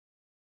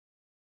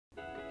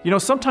You know,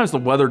 sometimes the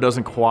weather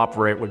doesn't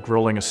cooperate with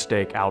grilling a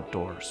steak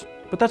outdoors.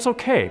 But that's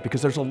okay,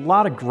 because there's a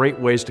lot of great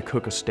ways to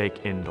cook a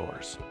steak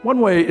indoors. One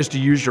way is to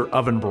use your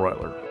oven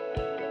broiler.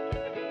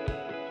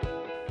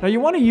 Now you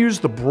want to use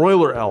the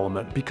broiler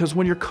element because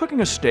when you're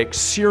cooking a steak,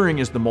 searing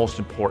is the most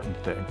important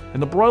thing.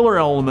 And the broiler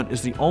element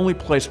is the only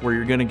place where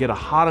you're going to get a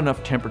hot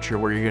enough temperature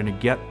where you're going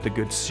to get the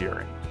good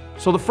searing.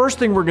 So the first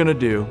thing we're going to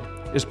do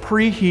is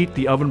preheat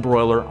the oven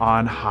broiler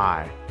on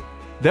high.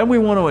 Then we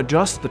want to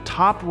adjust the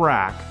top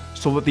rack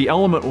so that the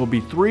element will be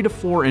 3 to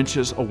 4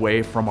 inches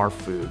away from our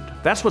food.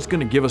 That's what's going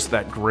to give us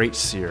that great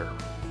sear.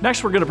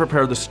 Next, we're going to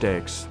prepare the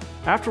steaks.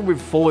 After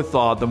we've fully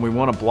thawed them, we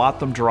want to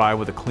blot them dry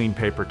with a clean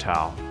paper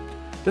towel.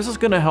 This is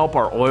going to help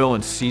our oil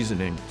and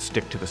seasoning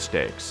stick to the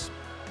steaks.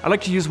 I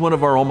like to use one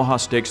of our Omaha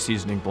steak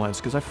seasoning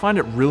blends because I find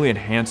it really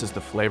enhances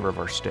the flavor of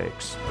our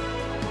steaks.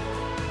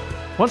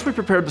 Once we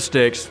prepared the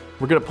steaks,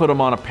 we're going to put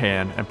them on a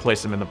pan and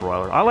place them in the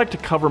broiler. I like to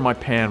cover my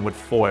pan with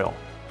foil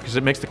because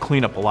it makes the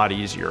cleanup a lot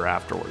easier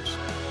afterwards.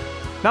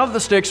 Now that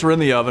the steaks are in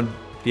the oven,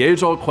 the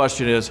age-old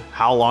question is,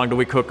 how long do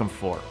we cook them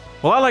for?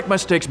 Well, I like my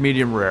steaks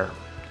medium rare,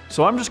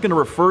 so I'm just going to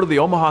refer to the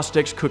Omaha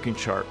Steaks cooking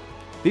chart.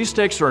 These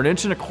steaks are 1.25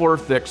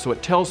 inches thick, so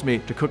it tells me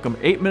to cook them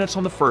 8 minutes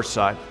on the first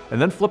side,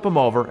 and then flip them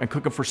over and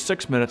cook them for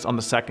 6 minutes on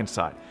the second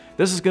side.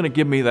 This is going to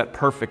give me that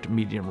perfect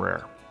medium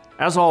rare.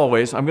 As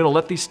always, I'm going to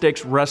let these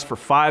steaks rest for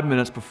 5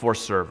 minutes before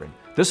serving.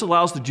 This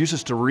allows the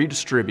juices to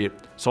redistribute,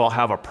 so I'll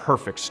have a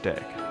perfect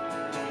steak.